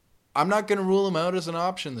 I'm not going to rule him out as an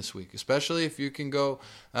option this week, especially if you can go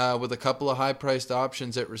with a couple of high-priced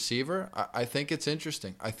options at receiver. I think it's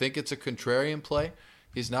interesting. I think it's a contrarian play.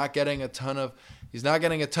 He's not getting a ton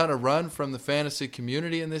of run from the fantasy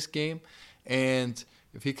community in this game, and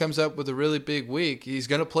if he comes up with a really big week, he's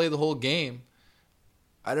going to play the whole game.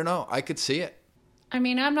 I don't know. I could see it. I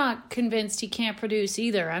mean, I'm not convinced he can't produce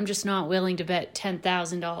either. I'm just not willing to bet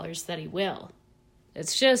 $10,000 that he will.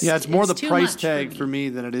 It's just it's more the price much tag for me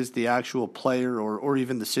than it is the actual player or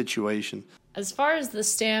even the situation. As far as the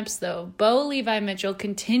stamps, though, Bo Levi Mitchell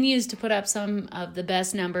continues to put up some of the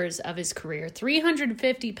best numbers of his career.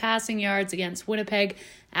 350 passing yards against Winnipeg,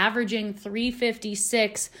 averaging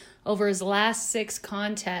 356 over his last 6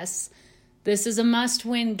 contests. This is a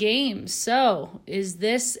must-win game. So, is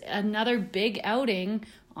this another big outing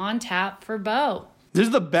on tap for Bo? This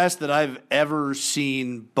is the best that I've ever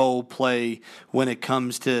seen Bo play when it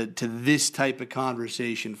comes to this type of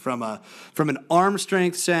conversation from an arm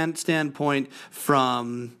strength standpoint,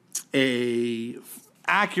 from a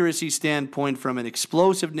accuracy standpoint, from an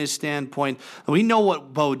explosiveness standpoint. We know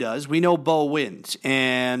what Bo does. We know Bo wins,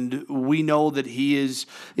 and we know that he is,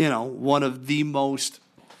 one of the most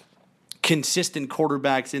consistent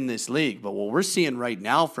quarterbacks in this league. But what we're seeing right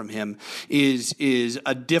now from him is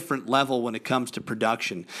a different level when it comes to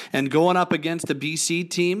production. And going up against a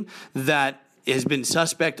BC team that has been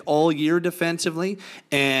suspect all year defensively,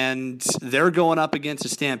 and they're going up against a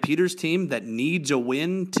Stampeders team that needs a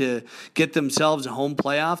win to get themselves a home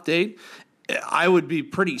playoff date. I would be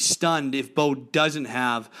pretty stunned if Bo doesn't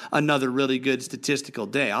have another really good statistical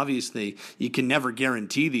day. Obviously, you can never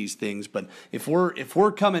guarantee these things, but if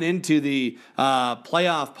we're coming into the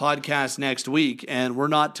playoff podcast next week and we're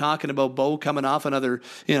not talking about Bo coming off another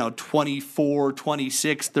 24,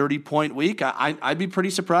 26, 30-point week, I'd be pretty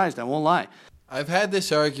surprised. I won't lie. I've had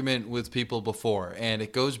this argument with people before, and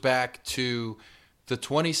it goes back to the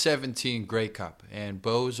 2017 Grey Cup and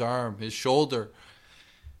Bo's arm, his shoulder.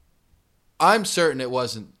 I'm certain it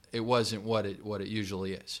wasn't what it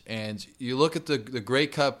usually is. And you look at the Grey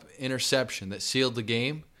Cup interception that sealed the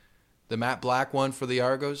game, the Matt Black one for the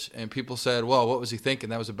Argos, and people said, well, what was he thinking?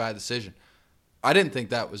 That was a bad decision. I didn't think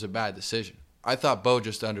that was a bad decision. I thought Bo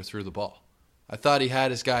just underthrew the ball. I thought he had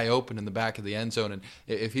his guy open in the back of the end zone, and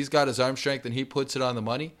if he's got his arm strength and he puts it on the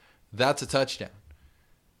money, that's a touchdown.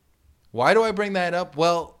 Why do I bring that up?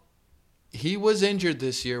 Well, he was injured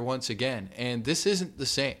this year once again, and this isn't the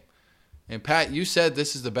same. And Pat, you said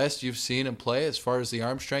this is the best you've seen him play as far as the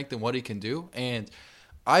arm strength and what he can do, and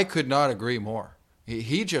I could not agree more.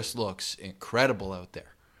 He just looks incredible out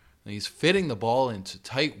there. He's fitting the ball into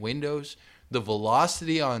tight windows, the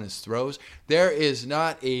velocity on his throws. There is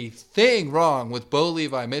not a thing wrong with Bo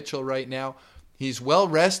Levi Mitchell right now. He's well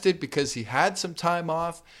rested because he had some time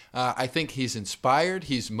off. I think he's inspired.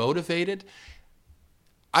 He's motivated.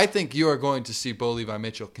 I think you are going to see Bo Levi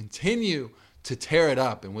Mitchell continue to tear it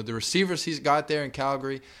up. And with the receivers he's got there in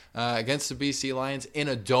Calgary against the BC Lions in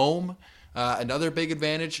a dome, another big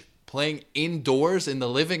advantage, playing indoors in the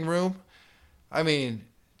living room. I mean,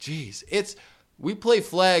 geez, we play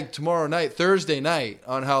flag tomorrow night, Thursday night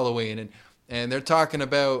on Halloween, and they're talking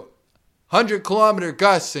about 100-kilometer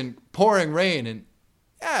gusts and pouring rain, and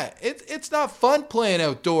yeah, it's not fun playing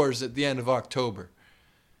outdoors at the end of October.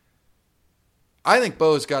 I think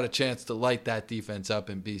Bo's got a chance to light that defense up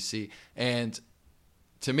in BC, and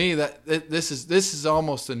to me, that this is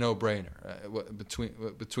almost a no-brainer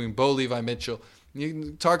between Bo Levi Mitchell. You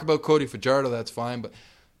can talk about Cody Fajardo, that's fine, but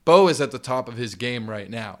Bo is at the top of his game right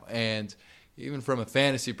now, and even from a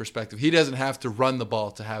fantasy perspective, he doesn't have to run the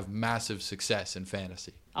ball to have massive success in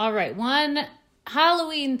fantasy. All right, one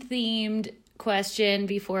Halloween-themed question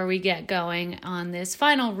before we get going on this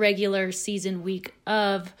final regular season week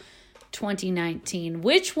of 2019.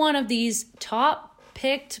 Which one of these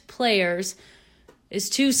top-picked players is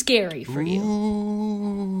too scary for you?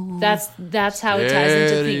 Ooh, that's how it ties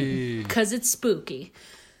into theme, because it's spooky.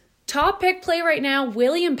 Top-picked play right now,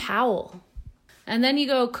 William Powell. And then you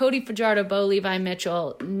go Cody Fajardo, Bo Levi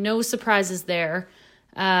Mitchell. No surprises there.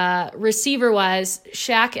 Receiver-wise,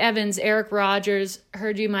 Shaq Evans, Eric Rogers,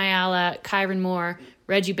 Herdu Mayala, Kyron Moore,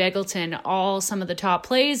 Reggie Begelton, all some of the top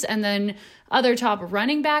plays. And then other top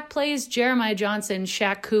running back plays, Jeremiah Johnson,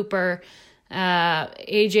 Shaq Cooper,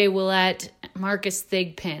 AJ Willett, Marcus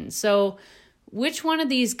Thigpen. So which one of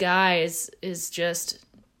these guys is just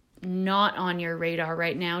not on your radar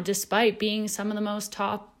right now, despite being some of the most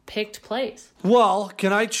top-picked plays? Well,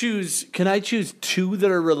 can I choose two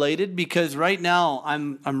that are related? Because right now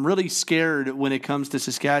I'm really scared when it comes to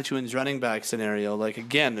Saskatchewan's running back scenario. Like,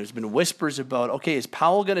 again, there's been whispers about, okay, is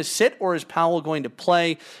Powell going to sit or is Powell going to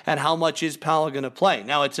play, and how much is Powell going to play?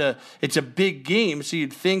 Now it's a big game, so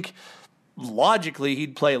you'd think logically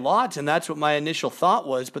he'd play lots, and that's what my initial thought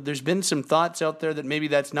was, but there's been some thoughts out there that maybe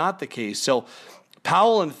that's not the case. So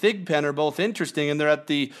Powell and Thigpen are both interesting, and they're at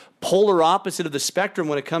the polar opposite of the spectrum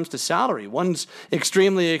when it comes to salary. One's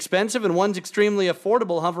extremely expensive and one's extremely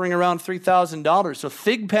affordable, hovering around $3,000. So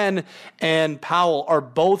Thigpen and Powell are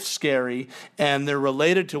both scary, and they're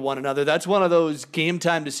related to one another. That's one of those game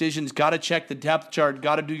time decisions, got to check the depth chart,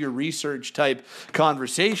 got to do your research type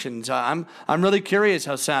conversations. I'm really curious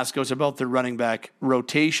how Sask goes about their running back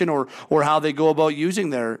rotation or how they go about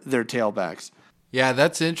using their tailbacks. Yeah,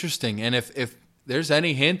 that's interesting. And if there's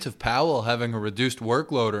any hint of Powell having a reduced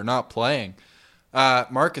workload or not playing,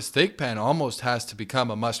 Marcus Thigpen almost has to become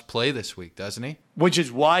a must-play this week, doesn't he? Which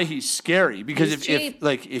is why he's scary, because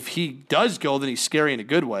if he does go, then he's scary in a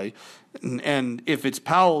good way. And if it's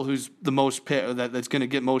Powell who's the most that's going to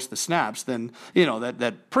get most of the snaps, then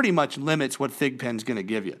that pretty much limits what Thigpen's going to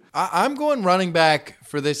give you. I'm going running back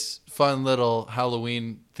for this fun little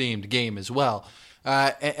Halloween-themed game as well,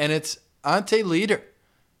 and it's Ante Leader.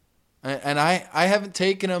 And I haven't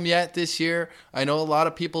taken him yet this year. I know a lot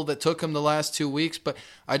of people that took him the last 2 weeks, but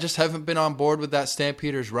I just haven't been on board with that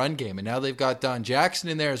Stampeders run game. And now they've got Don Jackson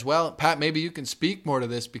in there as well. Pat, maybe you can speak more to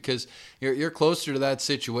this because you're closer to that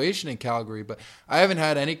situation in Calgary. But I haven't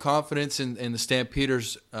had any confidence in the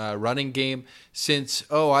Stampeders running game since,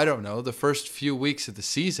 the first few weeks of the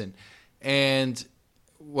season. And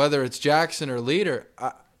whether it's Jackson or Leader,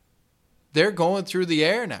 they're going through the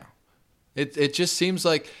air now. It just seems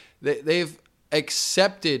like they've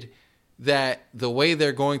accepted that the way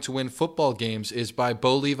they're going to win football games is by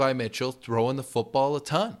Bo Levi Mitchell throwing the football a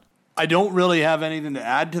ton. I don't really have anything to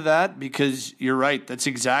add to that because you're right. That's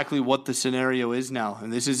exactly what the scenario is now.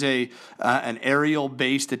 And this is an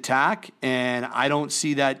aerial-based attack, and I don't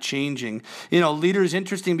see that changing. Leader's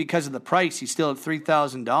interesting because of the price. He's still at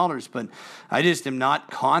 $3,000, but I just am not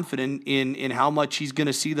confident in how much he's going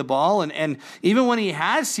to see the ball. And even when he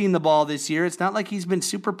has seen the ball this year, it's not like he's been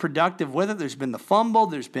super productive with it. There's been the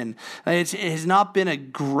fumble. It has not been a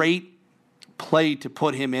great play to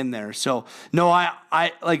put him in there. So no,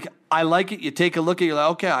 I like it. You take a look at it, you're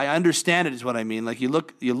like, okay, I understand it is what I mean. Like you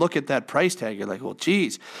look at that price tag, you're like, well,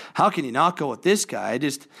 geez, how can you not go with this guy?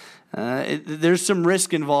 There's some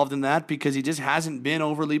risk involved in that because he just hasn't been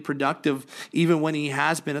overly productive even when he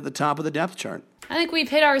has been at the top of the depth chart. I think we've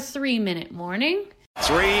hit our 3-minute warning.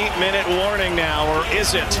 3-minute warning now, or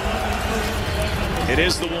is it? It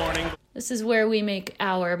is the warning. This is where we make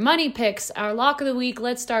our money picks, our lock of the week.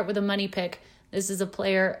 Let's start with a money pick. This is a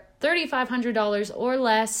player $3,500 or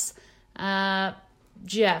less.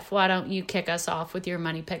 Jeff, why don't you kick us off with your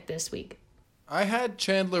money pick this week? I had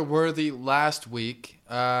Chandler Worthy last week.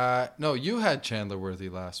 No, you had Chandler Worthy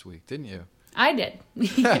last week, didn't you? I did.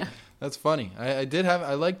 Yeah. That's funny. I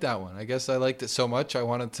liked that one. I guess I liked it so much I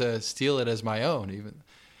wanted to steal it as my own even.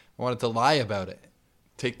 I wanted to lie about it,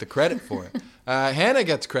 take the credit for it. Hannah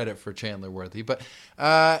gets credit for Chandler Worthy, but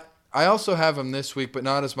I also have him this week, but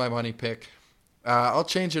not as my money pick. I'll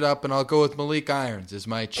change it up, and I'll go with Malik Irons as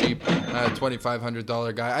my cheap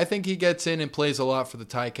 $2,500 guy. I think he gets in and plays a lot for the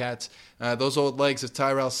Ticats. Those old legs of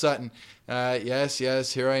Tyrell Sutton. Yes,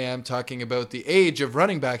 here I am talking about the age of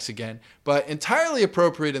running backs again, but entirely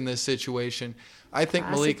appropriate in this situation. I think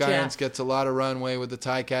Malik Irons gets a lot of runway with the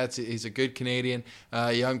Ticats. He's a good Canadian,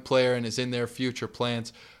 young player, and is in their future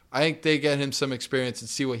plans. I think they get him some experience and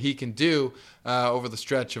see what he can do over the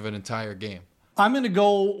stretch of an entire game. I'm going to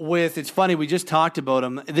go with, it's funny, we just talked about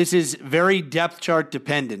him. This is very depth chart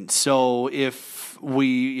dependent. So if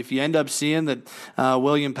you end up seeing that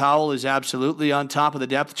William Powell is absolutely on top of the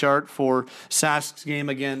depth chart for Sask's game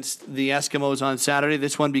against the Eskimos on Saturday,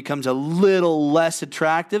 this one becomes a little less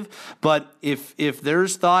attractive. But if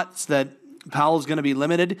there's thoughts that Powell's going to be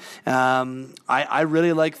limited, I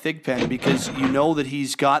really like Thigpen because you know that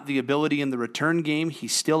he's got the ability in the return game.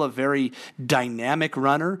 He's still a very dynamic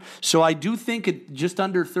runner. So I do think at just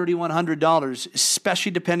under $3,100,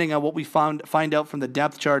 especially depending on what we find out from the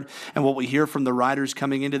depth chart and what we hear from the riders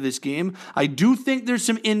coming into this game, I do think there's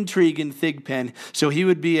some intrigue in Thigpen. So he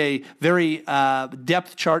would be a very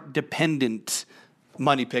depth chart dependent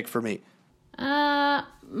money pick for me.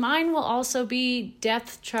 Mine will also be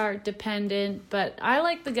depth chart dependent, but I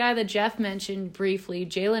like the guy that Jeff mentioned briefly,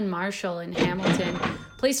 Jalen Marshall in Hamilton.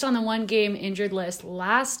 Placed on the 1-game injured list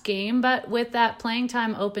last game, but with that playing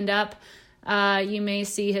time opened up, you may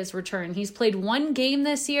see his return. He's played 1 game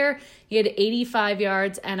this year. He had 85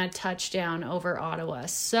 yards and a touchdown over Ottawa.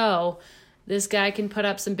 So this guy can put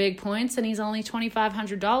up some big points, and he's only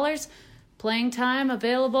 $2,500. Playing time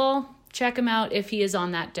available. Check him out if he is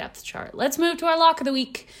on that depth chart. Let's move to our lock of the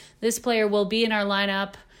week. This player will be in our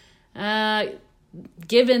lineup.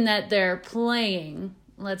 Given that they're playing,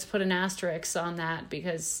 let's put an asterisk on that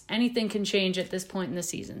because anything can change at this point in the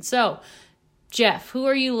season. So, Jeff, who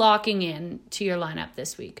are you locking in to your lineup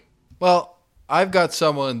this week? Well, I've got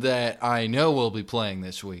someone that I know will be playing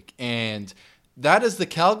this week, and that is the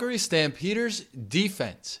Calgary Stampeders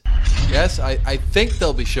defense. Yes, I think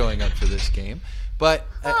they'll be showing up for this game. But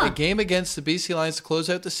a game against the BC Lions to close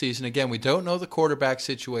out the season, again, we don't know the quarterback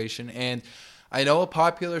situation. And I know a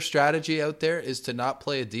popular strategy out there is to not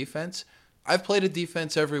play a defense. I've played a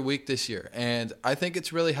defense every week this year, and I think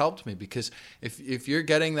it's really helped me because if you're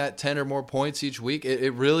getting that 10 or more points each week,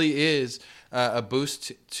 it really is a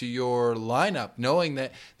boost to your lineup, knowing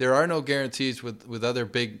that there are no guarantees with other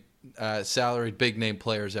big salaried big name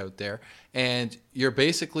players out there, and you're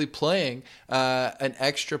basically playing an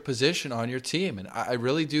extra position on your team. And I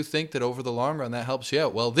really do think that over the long run that helps you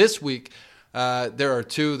out. Well, this week there are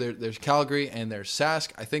two. There's Calgary and there's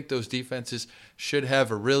Sask. I think those defenses should have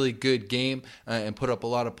a really good game and put up a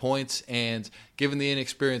lot of points. And given the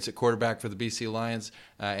inexperience at quarterback for the BC Lions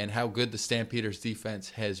and how good the Stampeders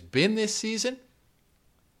defense has been this season,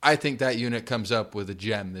 I think that unit comes up with a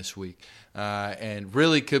gem this week and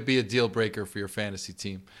really could be a deal breaker for your fantasy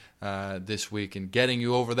team this week and getting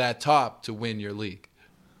you over that top to win your league.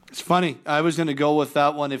 It's funny. I was going to go with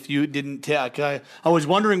that one if you didn't take. I was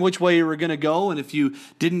wondering which way you were going to go, and if you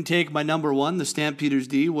didn't take my number one, the Stampeders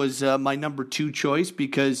D was my number 2 choice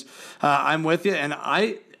because I'm with you, and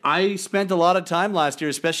I spent a lot of time last year,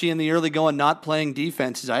 especially in the early going, not playing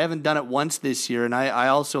defenses. I haven't done it once this year, and I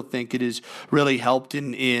also think it has really helped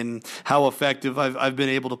in how effective I've been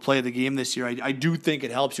able to play the game this year. I do think it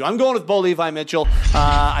helps you. I'm going with Bo Levi Mitchell.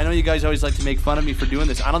 I know you guys always like to make fun of me for doing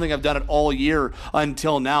this. I don't think I've done it all year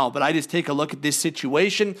until now, but I just take a look at this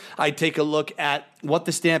situation. I take a look at what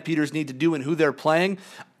the Stampeders need to do and who they're playing.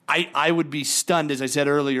 I would be stunned, as I said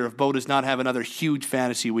earlier, if Bo does not have another huge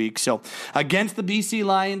fantasy week. So against the BC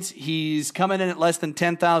Lions, he's coming in at less than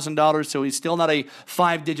 $10,000, so he's still not a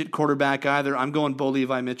 5-digit quarterback either. I'm going Bo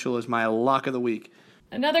Levi Mitchell as my lock of the week.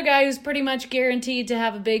 Another guy who's pretty much guaranteed to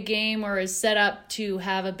have a big game or is set up to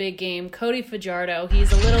have a big game, Cody Fajardo.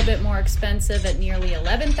 He's a little bit more expensive at nearly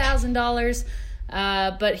 $11,000.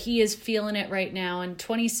 But he is feeling it right now. And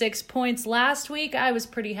 26 points last week, I was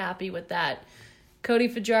pretty happy with that. Cody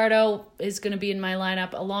Fajardo is going to be in my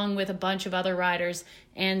lineup along with a bunch of other riders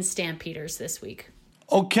and Stampeders this week.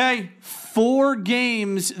 Okay, 4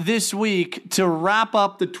 games this week to wrap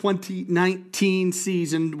up the 2019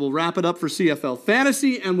 season. We'll wrap it up for CFL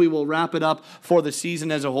Fantasy, and we will wrap it up for the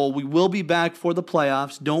season as a whole. We will be back for the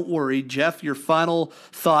playoffs. Don't worry. Jeff, your final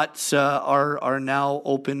thoughts are now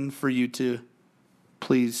open for you to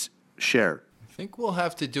please share. I think we'll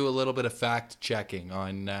have to do a little bit of fact checking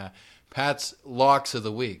on Pat's locks of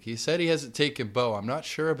the week. He said he hasn't taken Bo. I'm not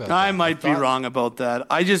sure about that. I might be wrong about that.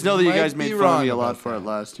 I just know that you guys made fun of me a lot for it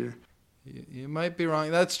last year. You might be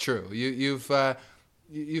wrong. That's true. You've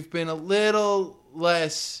been a little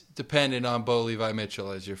less dependent on Bo Levi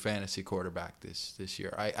Mitchell as your fantasy quarterback this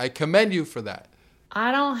year. I commend you for that.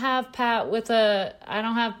 I don't have Pat with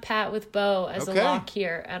Bo as a lock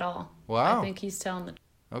here at all. Wow. I think he's telling the truth.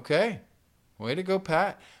 Okay. Way to go,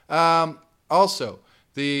 Pat. Also,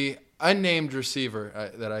 the unnamed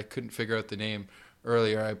receiver that I couldn't figure out the name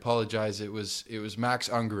earlier, I apologize. It was Max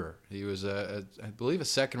Ungerer. He was, I believe, a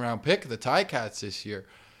second-round pick of the Ticats this year.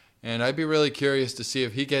 And I'd be really curious to see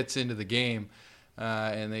if he gets into the game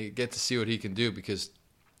and they get to see what he can do, because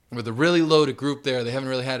with a really loaded group there, they haven't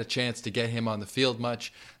really had a chance to get him on the field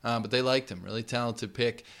much, but they liked him. Really talented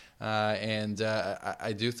pick, and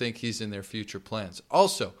I do think he's in their future plans.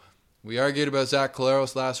 Also, we argued about Zach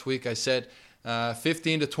Collaros last week. I said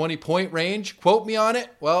 15 to 20 point range. Quote me on it.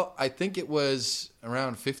 Well, I think it was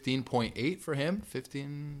around 15.8 for him.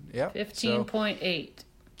 15, yeah. 15.8.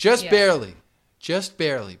 Just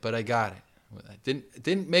barely, but I got it. I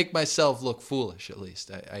didn't make myself look foolish. At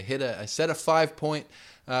least I set a 5-point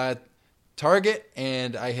target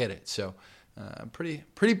and I hit it. So I'm pretty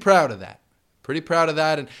proud of that.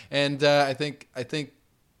 And I think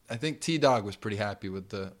T-Dog was pretty happy with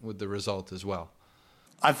the result as well.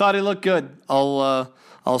 I thought he looked good.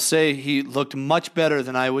 I'll say he looked much better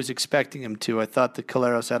than I was expecting him to. I thought that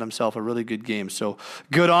Collaros had himself a really good game. So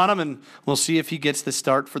good on him, and we'll see if he gets the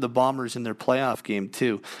start for the Bombers in their playoff game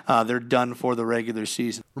too. They're done for the regular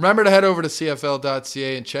season. Remember to head over to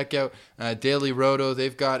CFL.ca and check out Daily Roto.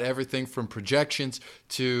 They've got everything from projections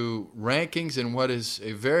to rankings in what is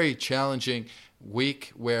a very challenging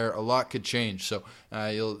week where a lot could change. So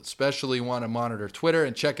you'll especially want to monitor Twitter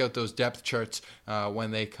and check out those depth charts when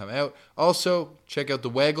they come out. Also, check out The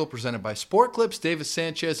Waggle presented by Sport Clips. Davis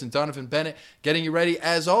Sanchez and Donovan Bennett getting you ready,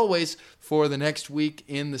 as always, for the next week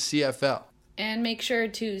in the CFL. And make sure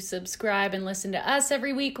to subscribe and listen to us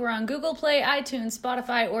every week. We're on Google Play, iTunes,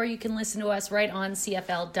 Spotify, or you can listen to us right on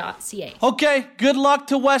CFL.ca. Okay, good luck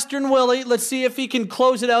to Western Willie. Let's see if he can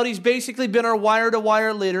close it out. He's basically been our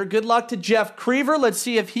wire-to-wire leader. Good luck to Jeff Creever. Let's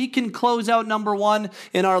see if he can close out number one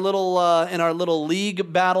in our little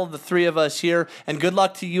league battle, the three of us here. And good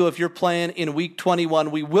luck to you if you're playing in Week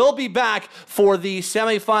 21. We will be back for the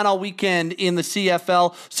semifinal weekend in the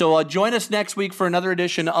CFL. So join us next week for another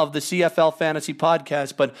edition of the CFL Fantasy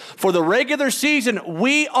Podcast. But for the regular season,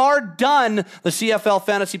 we are done. The CFL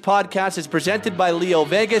Fantasy Podcast is presented by Leo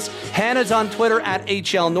Vegas. Hannah's on Twitter at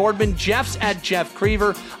HL Nordman. Jeff's at Jeff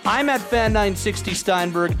Creever. I'm at Fan960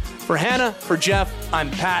 Steinberg. For Hannah, for Jeff, I'm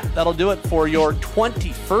Pat. That'll do it for your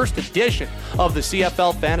 21st edition of the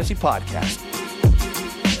CFL Fantasy Podcast.